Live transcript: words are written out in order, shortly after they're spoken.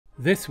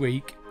This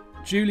week,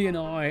 Julie and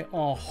I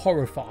are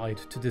horrified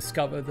to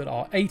discover that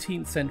our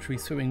 18th century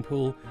swimming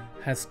pool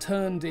has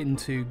turned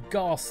into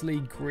ghastly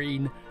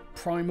green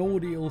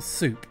primordial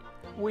soup.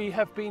 We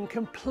have been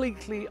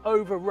completely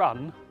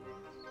overrun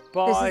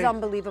by This is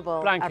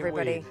unbelievable,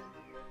 everybody. weed.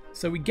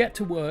 So we get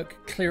to work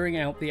clearing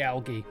out the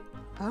algae.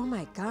 Oh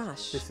my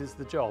gosh. This is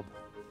the job.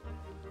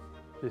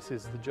 This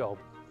is the job.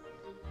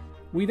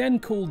 We then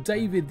call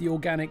David the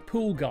organic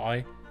pool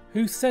guy,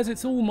 who says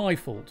it's all my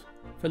fault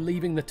for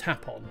leaving the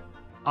tap on.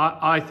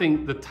 I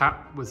think the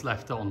tap was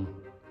left on.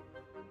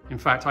 In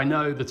fact, I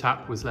know the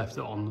tap was left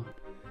on.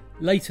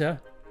 Later,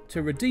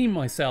 to redeem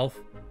myself,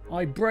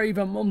 I brave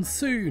a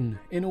monsoon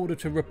in order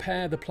to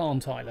repair the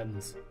plant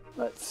islands.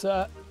 Let's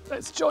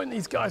join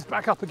these guys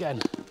back up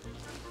again.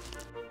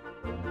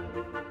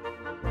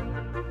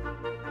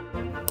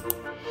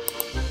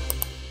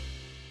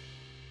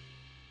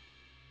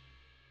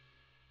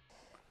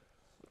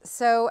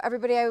 So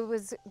everybody, I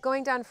was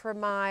going down for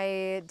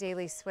my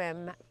daily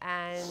swim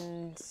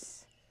and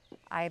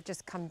I've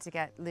just come to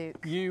get Luke.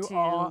 You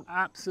are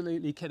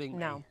absolutely kidding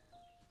me.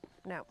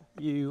 No.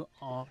 You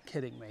are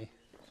kidding me.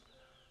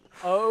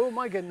 Oh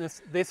my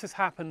goodness, this has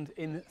happened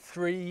in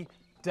 3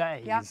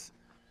 days. Yep.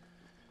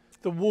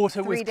 The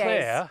water was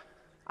clear.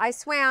 I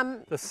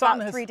swam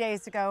about 3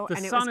 days ago and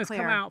it was clear. The sun has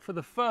come out for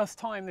the first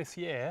time this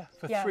year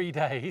for 3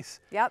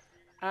 days. Yep.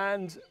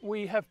 And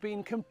we have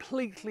been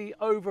completely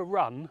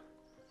overrun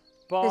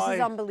by This is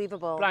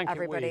unbelievable,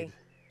 everybody. weed.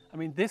 I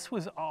mean, this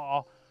was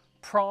our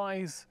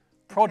prize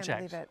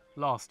project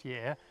last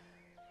year.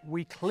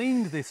 We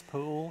cleaned this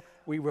pool,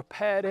 we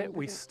repaired it,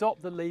 we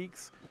stopped the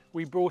leaks,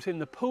 we brought in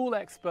the pool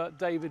expert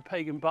David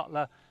Pagan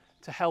Butler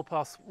to help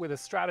us with a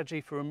strategy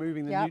for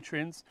removing the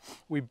nutrients.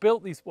 We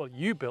built these, well,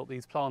 you built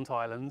these plant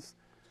islands,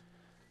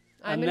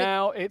 and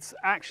now it's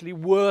actually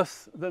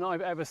worse than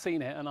I've ever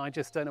seen it, and I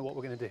just don't know what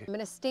we're going to do. I'm going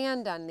to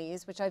stand on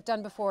these, which I've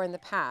done before in the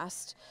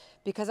past,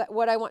 because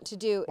what I want to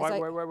do is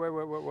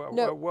Whoa.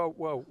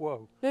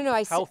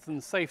 No, Health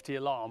and safety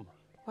alarm.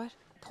 What?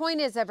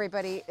 Point is,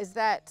 everybody, is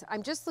that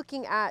I'm just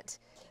looking at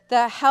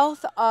the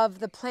health of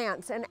the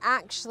plants, and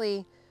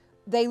actually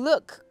they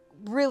look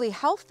really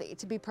healthy,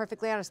 to be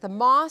perfectly honest. The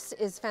moss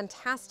is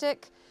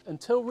fantastic.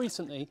 Until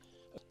recently,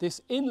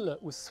 this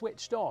inlet was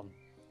switched on,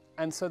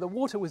 and so the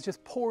water was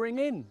just pouring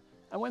in.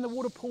 And when the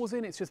water pours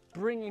in, it's just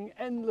bringing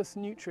endless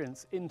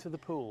nutrients into the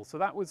pool. So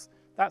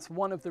that's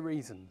one of the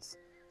reasons.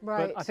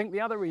 Right. But I think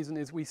the other reason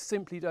is we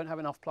simply don't have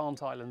enough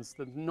plant islands.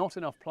 There's not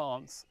enough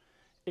plants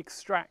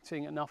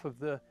extracting enough of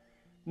the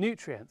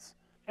nutrients.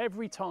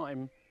 Every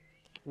time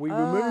we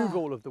remove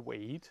all of the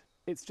weed,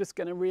 it's just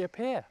going to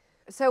reappear.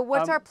 So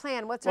what's our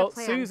plan? What's our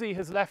plan? Susie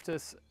has left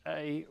us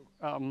a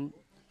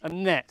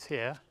net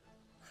here.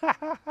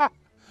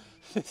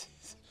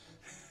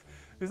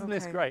 Isn't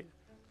this great?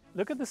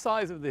 Look at the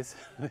size of this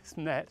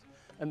net,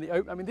 and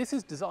I mean, this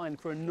is designed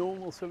for a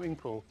normal swimming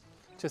pool,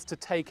 just to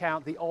take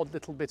out the odd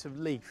little bit of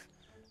leaf.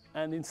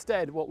 And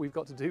instead, what we've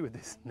got to do with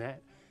this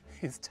net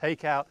is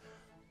take out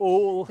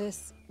all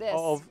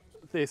of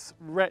this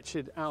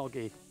wretched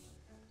algae.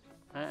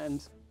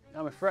 And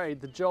I'm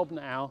afraid the job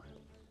now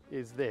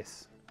is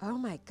this. Oh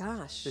my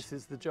gosh. This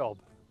is the job.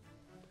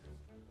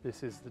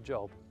 This is the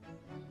job.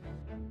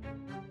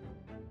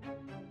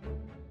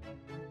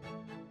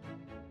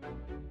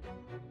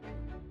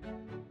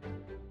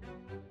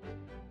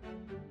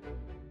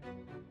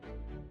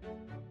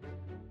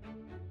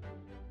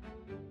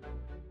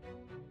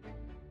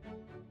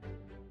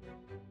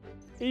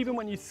 Even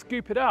when you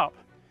scoop it up,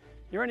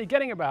 you're only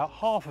getting about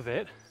half of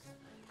it,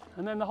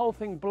 and then the whole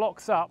thing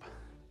blocks up.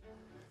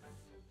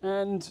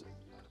 And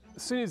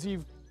as soon as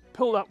you've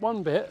pulled up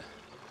one bit,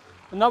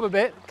 another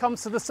bit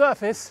comes to the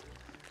surface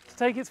to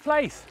take its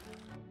place.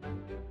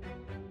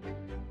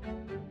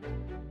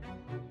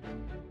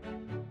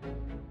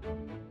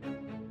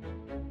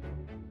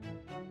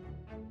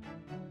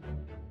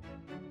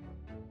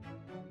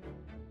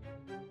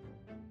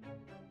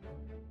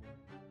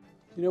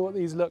 You know what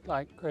these look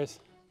like, Chris?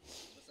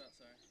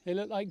 They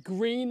look like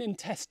green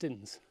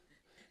intestines.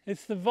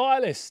 It's the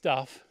vilest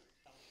stuff.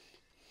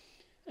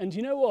 And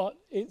you know what?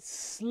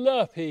 It's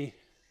slurpy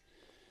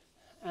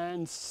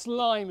and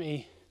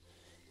slimy,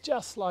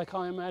 just like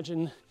I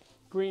imagine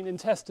green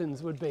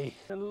intestines would be.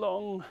 A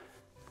long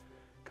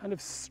kind of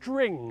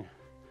string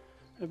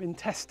of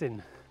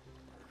intestine.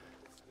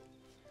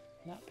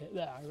 That bit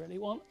there I really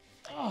want.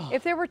 Oh.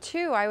 If there were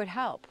two, I would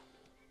help.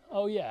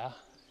 Oh yeah.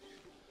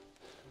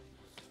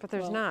 But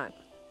there's not.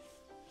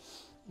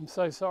 I'm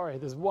so sorry,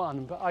 there's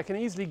one, but I can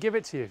easily give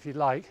it to you if you'd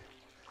like.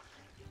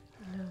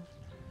 No. Do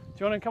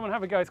you want to come and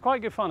have a go? It's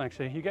quite good fun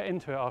actually. You get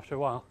into it after a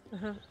while.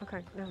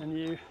 Okay. No.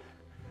 And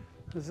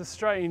there's a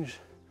strange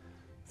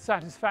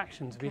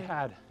satisfaction to be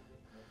had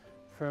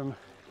from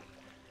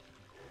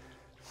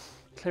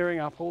clearing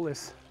up all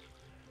this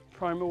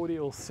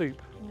primordial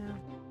soup.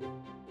 Yeah.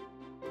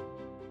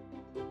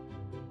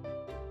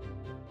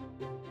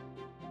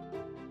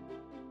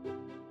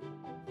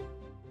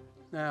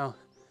 Now,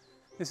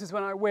 this is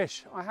when I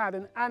wish I had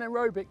an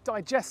anaerobic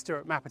digester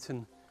at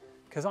Mapperton,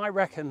 because I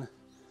reckon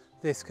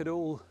this could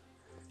all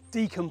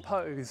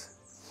decompose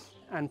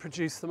and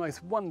produce the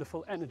most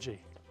wonderful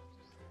energy.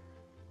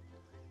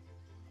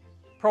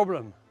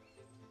 Problem: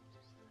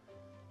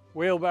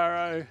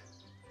 wheelbarrow,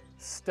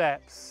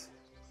 steps,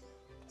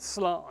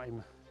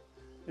 slime.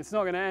 It's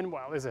not going to end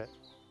well, is it?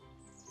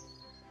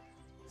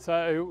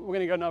 So we're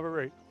going to go another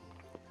route.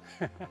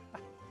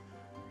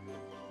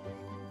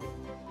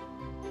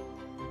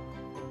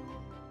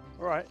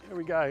 All right, here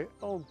we go.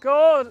 Oh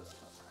God,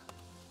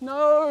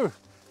 no,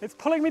 it's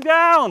pulling me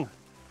down.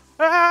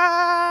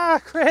 Ah,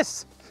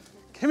 Chris,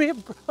 give me a,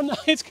 oh no,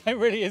 it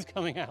really is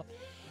coming out.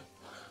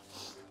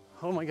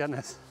 Oh my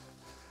goodness.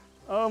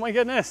 Oh my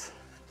goodness.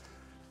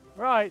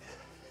 Right,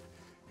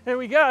 here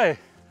we go.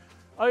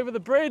 Over the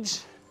bridge,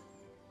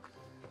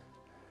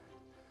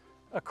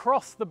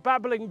 across the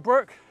babbling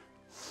brook,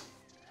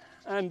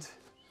 and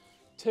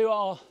to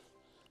our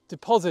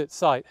deposit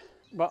site.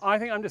 But I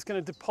think I'm just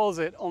going to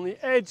deposit on the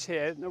edge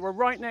here. Now we're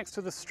right next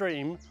to the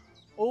stream.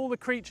 All the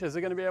creatures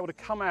are going to be able to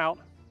come out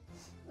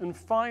and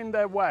find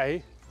their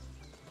way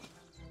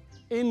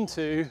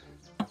into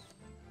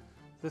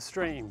the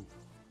stream.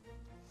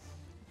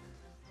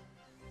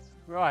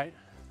 Right,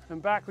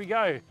 and back we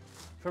go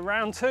for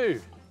round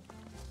 2.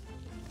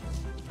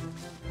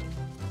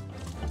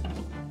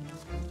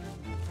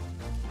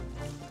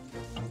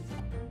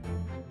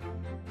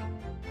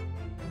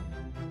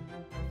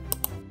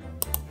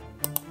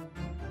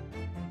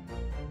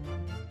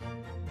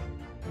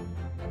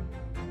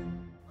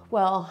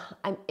 Well,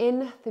 I'm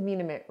in the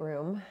Muniment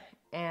room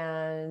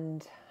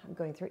and I'm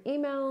going through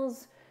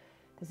emails.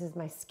 This is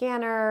my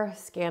scanner,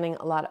 scanning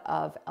a lot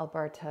of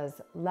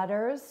Alberta's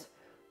letters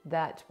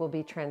that will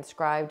be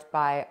transcribed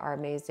by our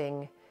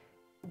amazing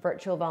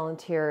virtual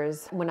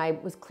volunteers. When I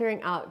was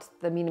clearing out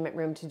the Muniment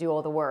room to do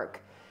all the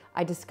work,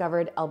 I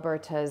discovered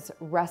Alberta's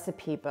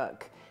recipe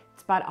book.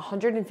 It's about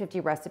 150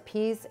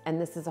 recipes,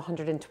 and this is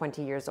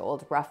 120 years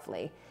old,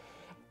 roughly.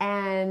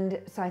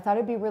 And so I thought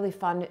it'd be really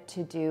fun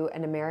to do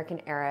an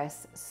American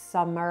Heiress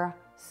Summer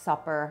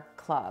Supper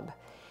Club.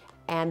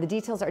 And the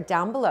details are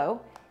down below.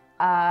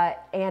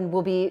 And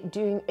we'll be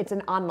doing, it's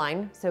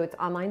online, so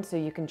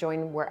you can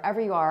join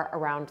wherever you are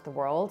around the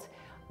world.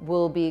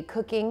 We'll be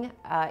cooking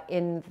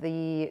in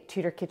the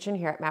Tudor kitchen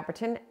here at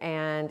Mapperton,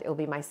 and it'll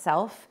be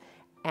myself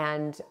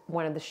and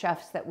one of the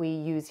chefs that we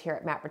use here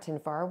at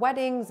Mapperton for our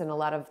weddings and a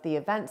lot of the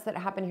events that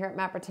happen here at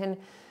Mapperton.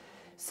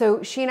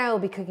 So she and I will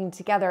be cooking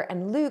together,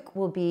 and Luke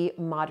will be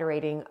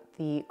moderating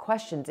the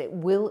questions. It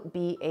will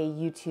be a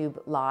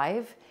YouTube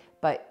live,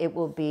 but it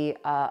will be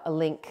a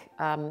link,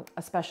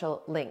 a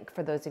special link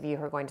for those of you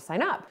who are going to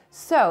sign up.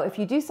 So if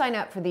you do sign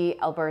up for the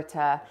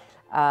Alberta,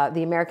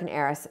 the American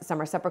Heiress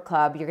Summer Supper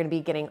Club, you're gonna be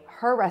getting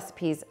her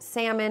recipes: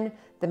 salmon,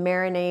 the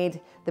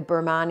marinade, the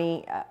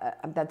Burmani,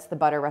 that's the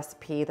butter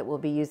recipe that we'll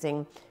be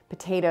using,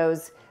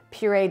 potatoes,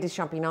 puree de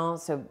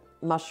champignons, so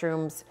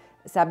mushrooms,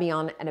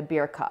 sabayon, and a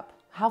beer cup.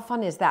 How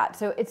fun is that?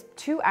 So it's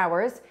 2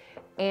 hours,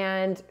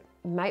 and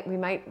we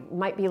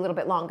might be a little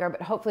bit longer,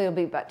 but hopefully it'll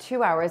be about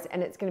 2 hours,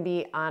 and it's going to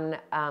be on,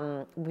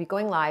 we'll be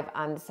going live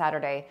on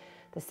Saturday,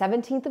 the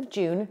 17th of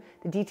June.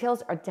 The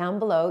details are down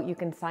below. You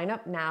can sign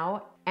up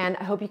now, and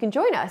I hope you can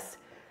join us.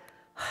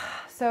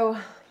 So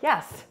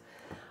yes,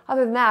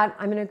 other than that,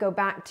 I'm going to go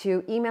back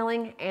to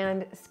emailing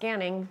and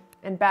scanning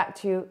and back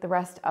to the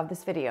rest of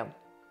this video.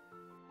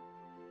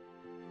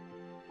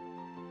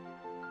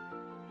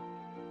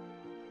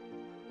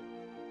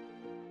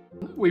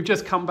 We've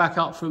just come back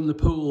up from the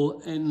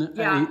pool in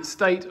a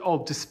state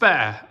of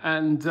despair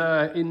and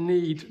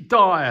in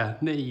dire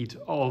need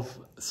of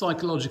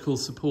psychological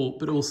support,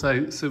 but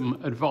also some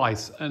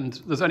advice.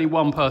 And there's only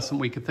one person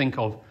we could think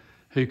of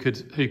who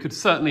could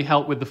certainly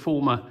help with the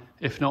former,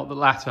 if not the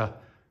latter.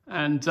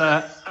 And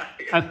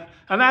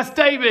that's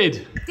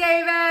David.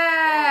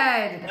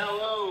 David!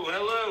 Hello,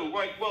 hello.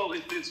 Right, well,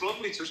 it's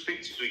lovely to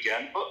speak to you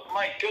again, but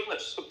my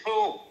goodness, the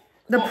pool.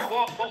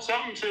 What's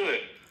happened to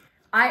it?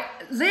 I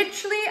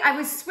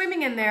was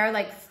swimming in there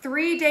like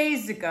 3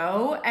 days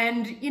ago,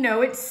 and you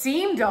know, it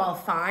seemed all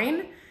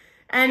fine.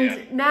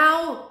 And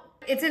now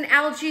it's an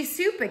algae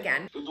soup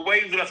again. The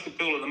way we left the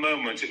pool at the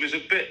moment, it was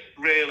a bit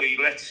really,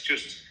 let's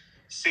just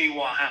see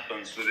what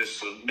happens with this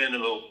sort of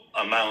minimal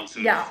amount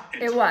of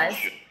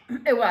intervention.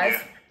 It was.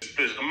 Yeah.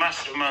 There's a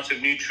massive amount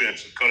of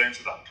nutrients that got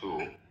into that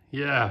pool.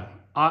 Yeah,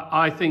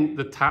 I think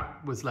the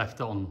tap was left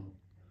on.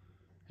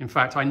 In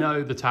fact, I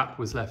know the tap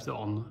was left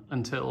on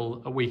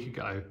until a week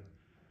ago.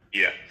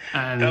 Yeah,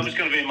 and that was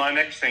going to be my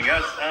next thing.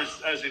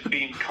 Has it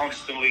been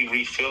constantly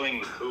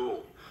refilling the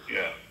pool?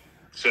 Yeah.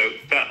 So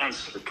that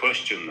answers the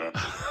question there.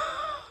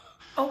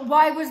 Oh,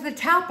 why was the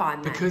tap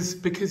on then?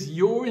 Because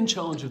you're in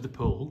charge of the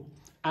pool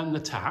and the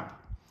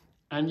tap,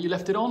 and you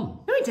left it on.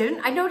 No, I didn't.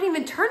 I don't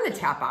even turn the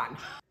tap on.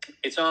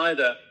 It's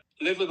either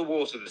live with the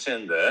water that's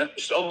in there,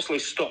 just obviously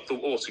stop the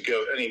water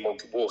go, any more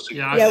water.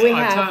 Yeah,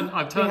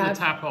 I've turned the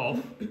tap off.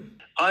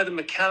 Either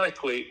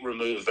mechanically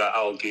remove that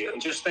algae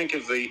and just think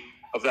of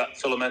that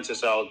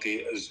filamentous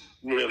algae as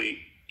really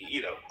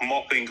you know,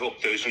 mopping up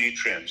those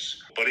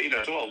nutrients. But, you know,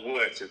 it's a lot of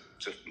work to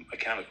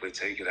mechanically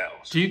take it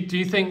out. Do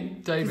you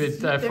think, David,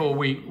 therefore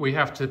we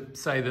have to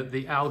say that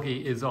the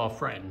algae is our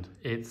friend?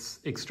 It's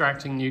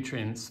extracting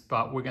nutrients,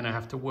 but we're going to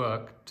have to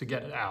work to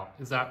get it out.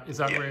 Is that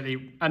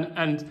really?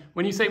 And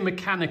when you say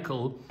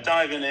mechanical,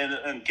 diving in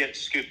and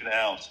scooping it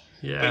out.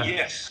 Yeah. But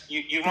yes,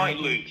 you're right,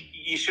 Luke.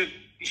 You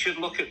should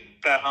look at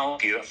that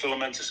algae, that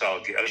filamentous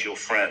algae, as your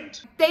friend.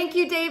 Thank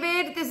you,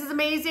 David. This is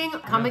amazing.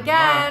 Come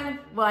again. Wow.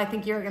 Well, I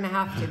think you're going to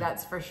have to,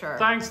 that's for sure.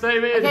 Thanks,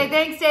 David. Okay,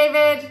 thanks,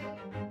 David.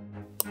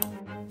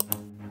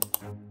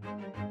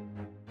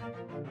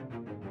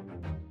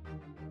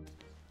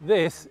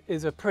 This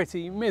is a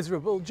pretty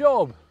miserable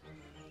job.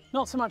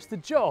 Not so much the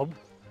job,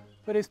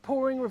 but it's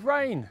pouring with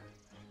rain.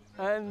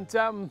 And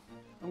I'm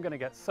going to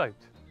get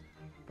soaked.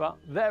 But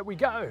there we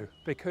go,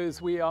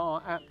 because we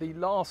are at the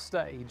last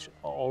stage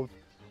of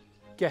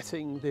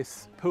getting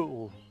this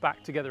pool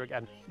back together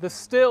again. There's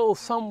still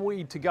some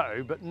weed to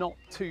go, but not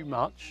too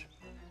much.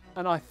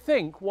 And I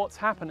think what's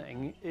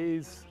happening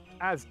is,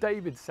 as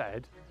David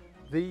said,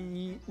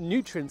 the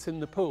nutrients in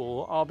the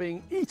pool are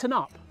being eaten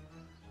up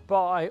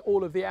by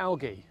all of the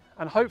algae.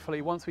 And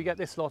hopefully once we get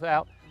this lot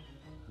out,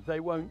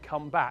 they won't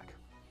come back.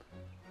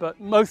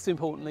 But most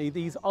importantly,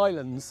 these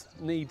islands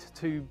need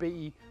to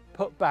be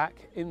put back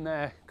in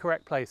their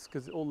correct place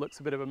because it all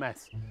looks a bit of a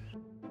mess.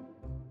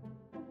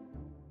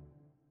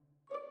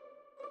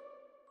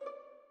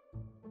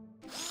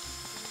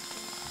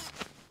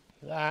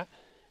 That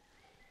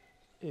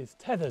is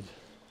tethered,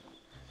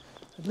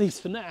 at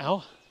least for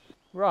now.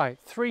 Right,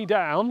 3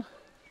 down,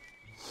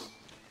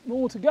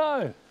 more to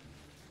go.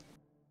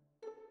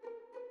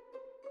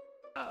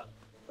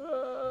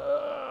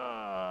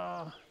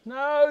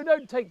 No,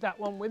 don't take that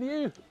one with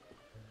you.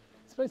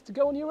 It's supposed to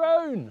go on your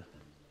own.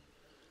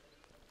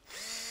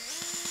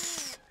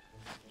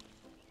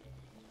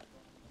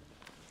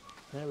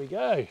 There we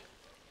go.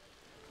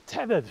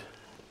 Tethered.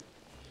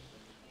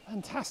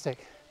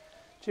 Fantastic.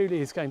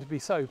 Julie is going to be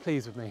so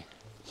pleased with me,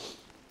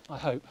 I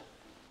hope.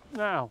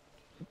 Now,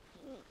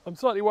 I'm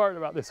slightly worried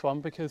about this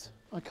one because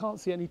I can't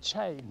see any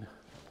chain.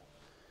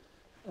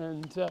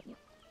 And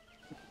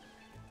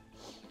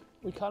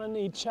we kind of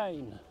need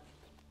chain.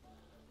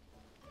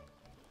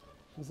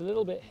 There's a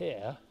little bit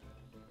here.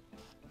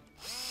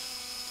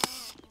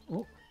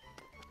 Oh.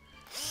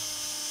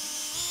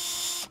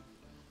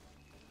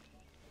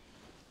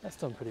 That's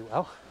done pretty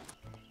well.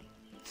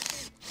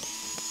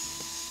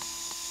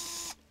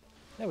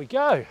 There we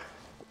go.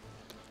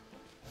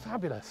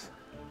 Fabulous.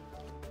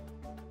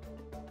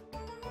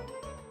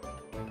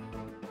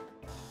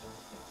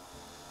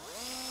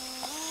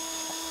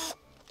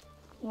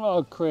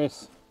 Oh,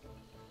 Chris,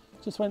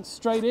 just went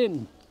straight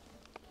in.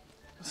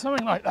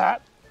 Something like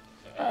that.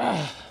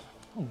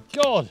 Oh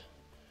God,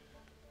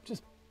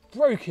 just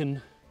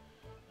broken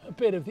a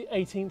bit of the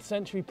 18th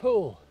century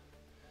pool.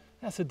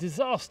 That's a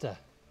disaster.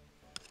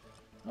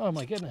 Oh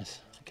my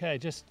goodness. Okay,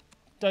 just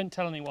don't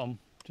tell anyone.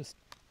 Just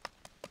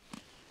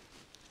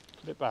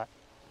put it back.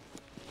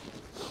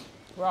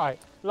 Right,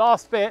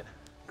 last bit.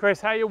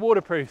 Chris, how are you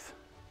waterproof?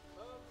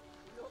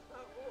 Not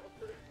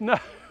that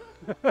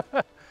waterproof.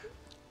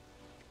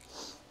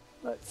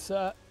 No.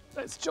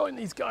 Let's join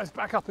these guys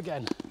back up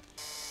again.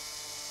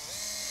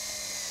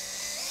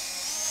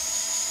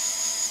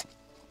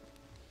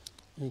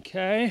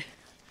 Okay,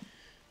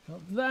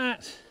 got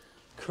that.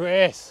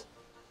 Chris,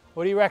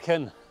 what do you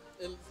reckon?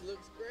 It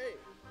looks great.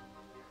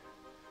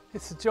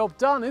 It's the job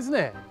done, isn't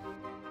it?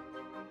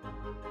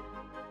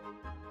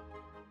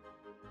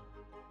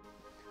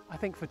 I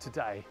think for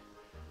today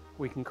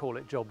we can call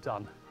it job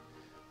done,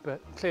 but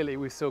clearly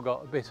we've still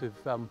got a bit of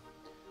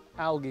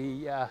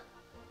algae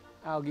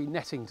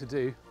netting to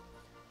do,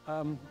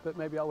 but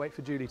maybe I'll wait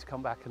for Julie to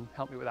come back and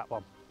help me with that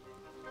one.